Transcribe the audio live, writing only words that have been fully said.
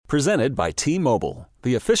Presented by T-Mobile,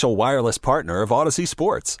 the official wireless partner of Odyssey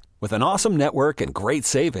Sports. With an awesome network and great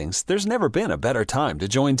savings, there's never been a better time to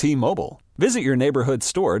join T-Mobile. Visit your neighborhood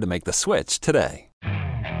store to make the switch today.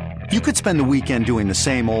 You could spend the weekend doing the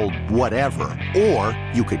same old whatever, or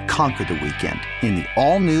you could conquer the weekend in the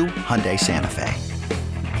all-new Hyundai Santa Fe.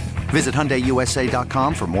 Visit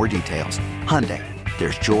HyundaiUSA.com for more details. Hyundai,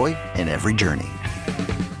 there's joy in every journey.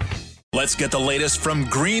 Let's get the latest from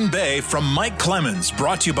Green Bay from Mike Clemens,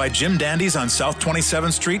 brought to you by Jim Dandy's on South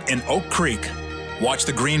 27th Street in Oak Creek. Watch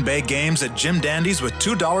the Green Bay games at Jim Dandy's with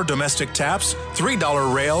 $2 domestic taps,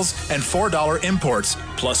 $3 rails, and $4 imports,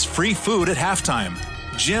 plus free food at halftime.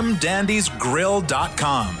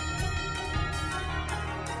 JimDandysGrill.com.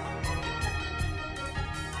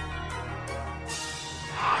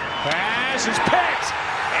 Pass is picked.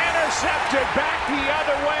 Intercepted back the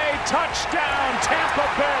other way. Touchdown, Tampa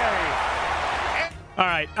Bay. All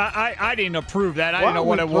right, I didn't approve that. I didn't know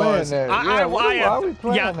what it was. Why are we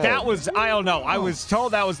playing that? That was, I don't know. I was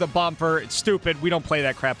told that was the bumper. It's stupid. We don't play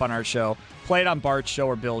that crap on our show. Play it on Bart's show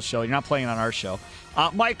or Bill's show. You're not playing it on our show.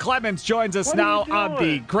 Mike Clemens joins us now on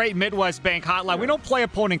the Great Midwest Bank Hotline. We don't play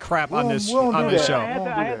opponent crap on this show.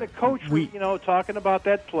 I had the coach, talking about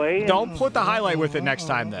that play. Don't put the highlight with it next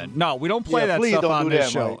time then. No, we don't play that stuff on this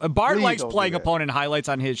show. Bart likes playing opponent highlights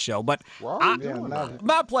on his show, but I'm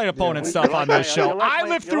not playing opponent stuff on this show. I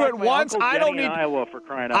lived through it once. I don't need Iowa for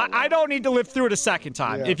crying out loud. I don't need to live through it a second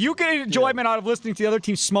time. If you get enjoyment out of listening to the other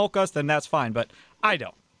team smoke us, then that's fine, but I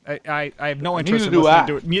don't. I have no interest in listening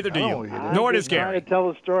to it. Neither do you. Nor does Gary. I'm trying to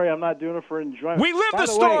tell the story. I'm not doing it for enjoyment. We live the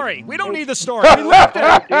story. We don't need the story. We lived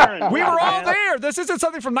it. We were all there. This isn't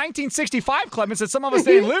something from 1965, Clemens, that some of us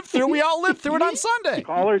didn't live through. We all lived through it on Sunday.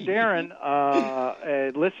 Caller Darren,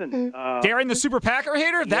 listen. Darren the Super Packer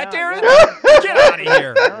hater? That Darren? Get out of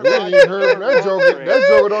here. That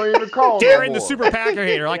joke don't even call Darren the Super Packer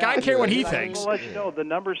hater. Like, I care what he thinks. I'm going to let you know, the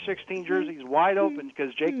number 16 jersey is wide open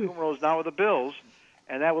because Jake Kummerow is now with the Bills.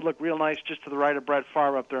 And that would look real nice just to the right of Brett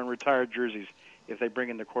Favre up there in retired jerseys if they bring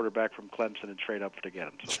in the quarterback from Clemson and trade up to get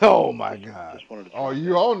him. So, my God.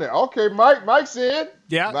 You on there. Okay, Mike's in.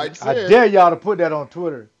 Yeah. Mike's I dare y'all to put that on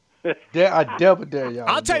Twitter. I double dare y'all.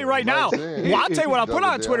 I'll tell you right now. Well, I'll tell you what I'll put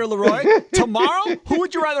on Twitter, Leroy. Tomorrow, who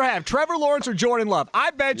would you rather have, Trevor Lawrence or Jordan Love?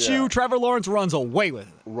 I bet you Trevor Lawrence runs away with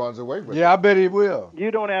it. Yeah, I bet he will.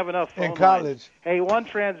 You don't have enough phone in college. Lines. Hey, one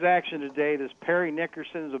transaction today. This Perry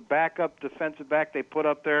Nickerson is a backup defensive back they put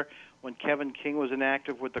up there when Kevin King was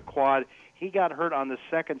inactive with the quad. He got hurt on the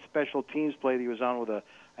second special teams play that he was on with a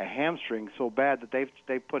hamstring so bad that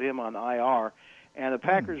they put him on IR. And the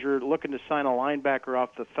Packers are looking to sign a linebacker off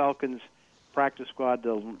the Falcons practice squad,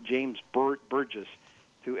 James Burgess,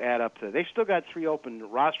 to add up to. They've still got 3 open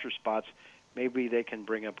roster spots. Maybe they can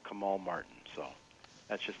bring up Kamal Martin. So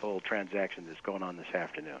that's just a little transaction that's going on this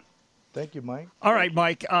afternoon. Thank you, Mike. All right,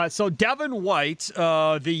 Mike. So Devin White,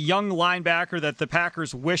 the young linebacker that the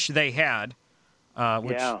Packers wish they had,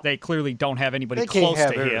 which they clearly don't have anybody close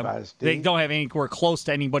to him. They don't have anywhere close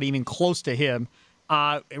to anybody even close to him.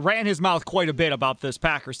 Ran his mouth quite a bit about this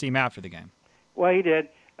Packers team after the game. Well, he did.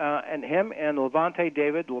 And him and Levante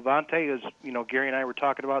David. Levante is, Gary and I were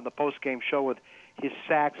talking about in the post-game show with his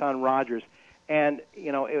sacks on Rodgers. And,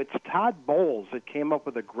 it's Todd Bowles that came up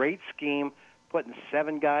with a great scheme, putting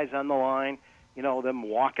 7 guys on the line, them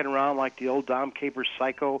walking around like the old Dom Capers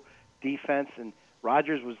psycho defense. And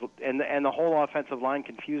Rodgers was, and the whole offensive line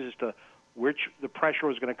confused as to which the pressure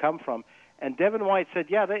was going to come from. And Devin White said,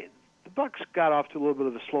 the Bucs got off to a little bit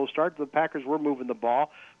of a slow start. The Packers were moving the ball,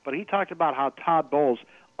 but he talked about how Todd Bowles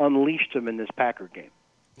unleashed him in this Packer game.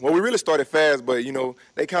 Well, we really started fast, but,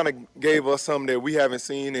 they kind of gave us something that we haven't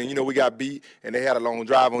seen, and, we got beat, and they had a long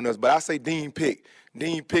drive on us. But I say Dean Pick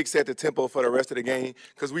set the tempo for the rest of the game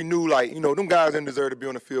because we knew, them guys didn't deserve to be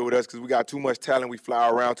on the field with us because we got too much talent. We fly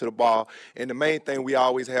around to the ball. And the main thing, we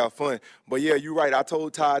always have fun. But, yeah, you're right. I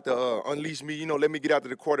told Todd to unleash me, let me get after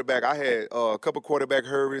the quarterback. I had a couple quarterback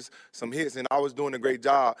hurries, some hits, and I was doing a great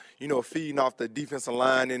job, feeding off the defensive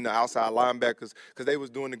line and the outside linebackers because they was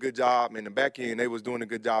doing a good job. In the back end, they was doing a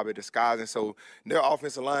good job at disguising. So their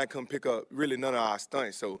offensive line couldn't pick up really none of our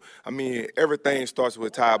stunts. So, everything starts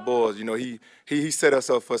with Todd Bowles. He set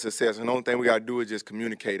us up for success, and the only thing we got to do is just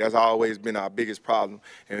communicate. That's always been our biggest problem,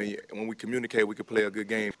 and when we communicate, we can play a good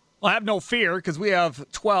game. Well, have no fear because we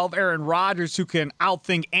have 12 Aaron Rodgers who can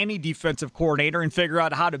outthink any defensive coordinator and figure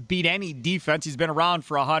out how to beat any defense. He's been around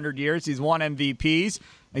for 100 years. He's won MVPs.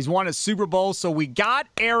 He's won a Super Bowl, so we got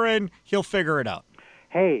Aaron. He'll figure it out.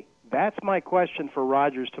 Hey, that's my question for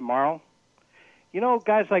Rodgers tomorrow.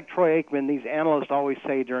 Guys like Troy Aikman, these analysts always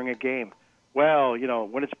say during a game, well,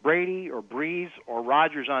 when it's Brady or Breeze or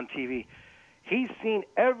Rodgers on TV, he's seen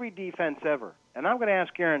every defense ever. And I'm going to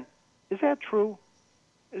ask Aaron, is that true?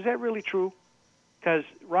 Is that really true? Because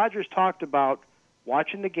Rodgers talked about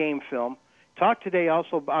watching the game film, talked today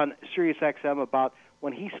also on Sirius XM about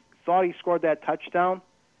when he thought he scored that touchdown,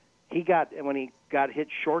 when he got hit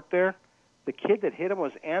short there, the kid that hit him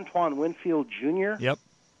was Antoine Winfield Jr. Yep.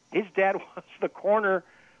 His dad was the corner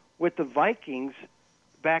with the Vikings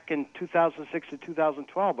back in 2006 to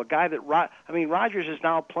 2012, a guy that Rodgers is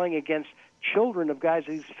now playing against children of guys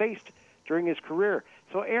that he's faced during his career.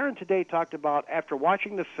 So Aaron today talked about, after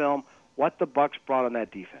watching the film, what the Bucs brought on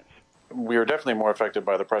that defense. We were definitely more affected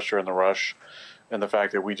by the pressure and the rush and the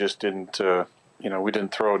fact that we just didn't we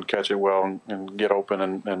didn't throw and catch it well and get open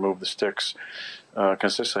and move the sticks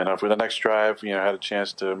consistently enough. With the next drive, had a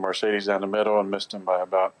chance to Mercedes down the middle and missed him by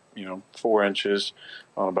about 4 inches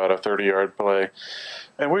on about a 30-yard play.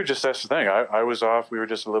 And that's the thing. I was off. We were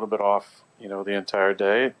just a little bit off, the entire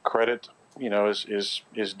day. Credit,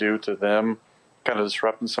 is due to them kind of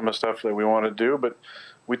disrupting some of the stuff that we want to do. But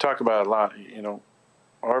we talk about it a lot,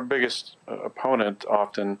 our biggest opponent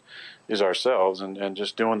often is ourselves, and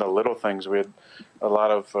just doing the little things. We had a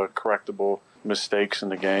lot of correctable mistakes in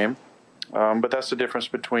the game. But that's the difference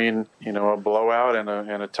between, a blowout and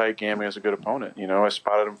a tight game against a good opponent. I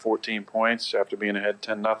spotted them 14 points after being ahead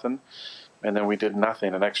 10-0, and then we did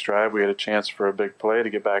nothing. The next drive, we had a chance for a big play to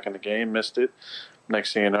get back in the game, missed it.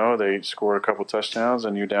 Next thing you know, they scored a couple touchdowns,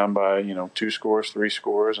 and you're down by, 2 scores, 3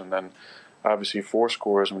 scores, and then obviously 4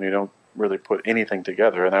 scores when you don't really put anything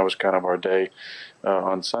together. And that was kind of our day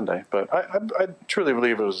on Sunday. But I truly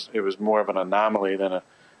believe it was more of an anomaly than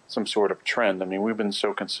some sort of trend. I mean, we've been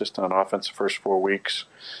so consistent on offense the first 4 weeks,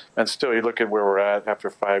 and still, you look at where we're at after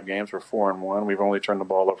 5 games. We're 4-1. We've only turned the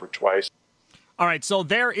ball over twice. All right, so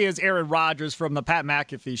there is Aaron Rodgers from the Pat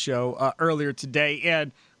McAfee show earlier today,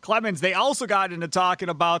 and Clemens, they also got into talking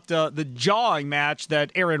about the jawing match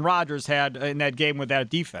that Aaron Rodgers had in that game with that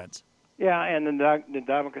defense. Yeah, and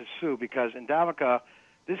Ndamukong Suh, because Ndamukong,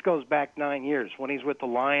 this goes back 9 years. When he's with the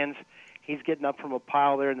Lions, he's getting up from a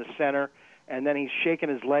pile there in the center, and then he's shaking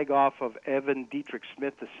his leg off of Evan Dietrich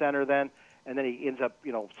Smith, the center then, and then he ends up,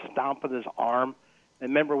 stomping his arm. And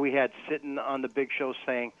remember, we had sitting on the big show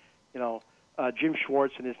saying, Jim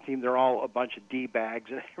Schwartz and his team, they're all a bunch of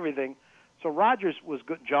D-bags and everything. So Rodgers was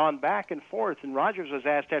jawing back and forth, and Rodgers was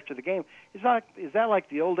asked after the game, is that like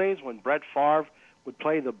the old days when Brett Favre would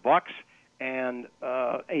play the Bucs and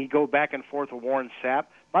he'd go back and forth with Warren Sapp?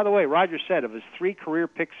 By the way, Rodgers said of his 3 career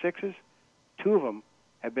pick-sixes, 2 of them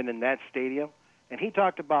have been in that stadium, and he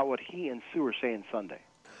talked about what he and Sue were saying Sunday.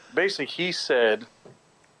 Basically, he said,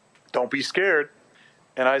 don't be scared,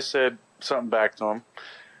 and I said something back to him,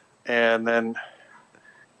 and then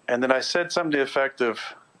I said something to the effect of,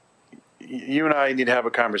 you and I need to have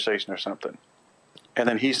a conversation or something. And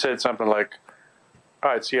then he said something like,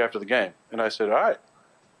 all right, see you after the game. And I said, all right.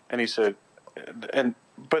 And he said,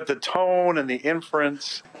 but the tone and the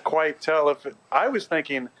inference, quite tell I was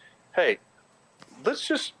thinking, hey, I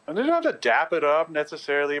don't have to dap it up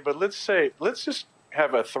necessarily, but let's just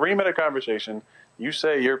have a 3-minute conversation. You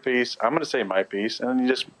say your piece, I'm going to say my piece. And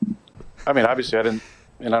then obviously I didn't,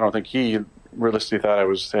 and I don't think he realistically thought I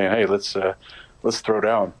was saying, hey, let's throw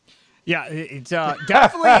down. Yeah, it's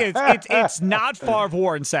definitely it's not Favre,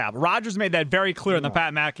 Warren Sapp. Rodgers made that very clear on the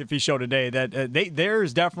Pat McAfee show today that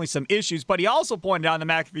there's definitely some issues. But he also pointed out on the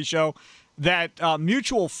McAfee show that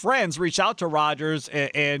mutual friends reached out to Rodgers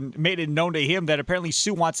and made it known to him that apparently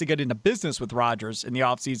Sue wants to get into business with Rodgers in the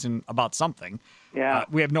offseason about something. Yeah,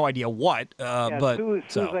 we have no idea what. But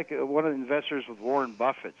Sue's like one of the investors with Warren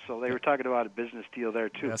Buffett, so they were talking about a business deal there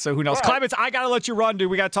too. Yeah, so who knows? Right. Clemens, I got to let you run,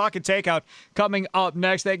 dude. We got Talk and Takeout coming up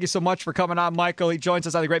next. Thank you so much for coming on, Michael. He joins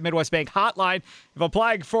us on the Great Midwest Bank Hotline. If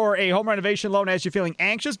applying for a home renovation loan as you're feeling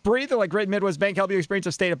anxious, breathe, like Great Midwest Bank help you experience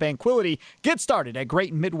a state of tranquility. Get started at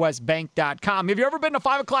greatmidwestbank.com. Have you ever been to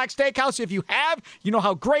 5 O'Clock Steakhouse? If you have, you know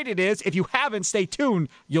how great it is. If you haven't, stay tuned.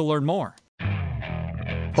 You'll learn more.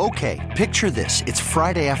 Okay, picture this. It's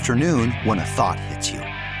Friday afternoon when a thought hits you.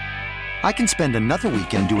 I can spend another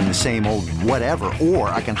weekend doing the same old whatever, or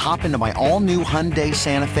I can hop into my all-new Hyundai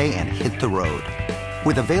Santa Fe and hit the road.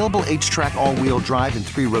 With available H-Track all-wheel drive and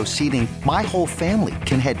 3-row seating, my whole family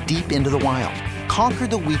can head deep into the wild. Conquer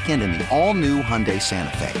the weekend in the all-new Hyundai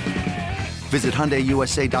Santa Fe. Visit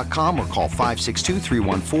HyundaiUSA.com or call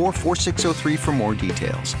 562-314-4603 for more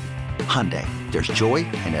details. Hyundai, there's joy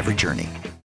in every journey.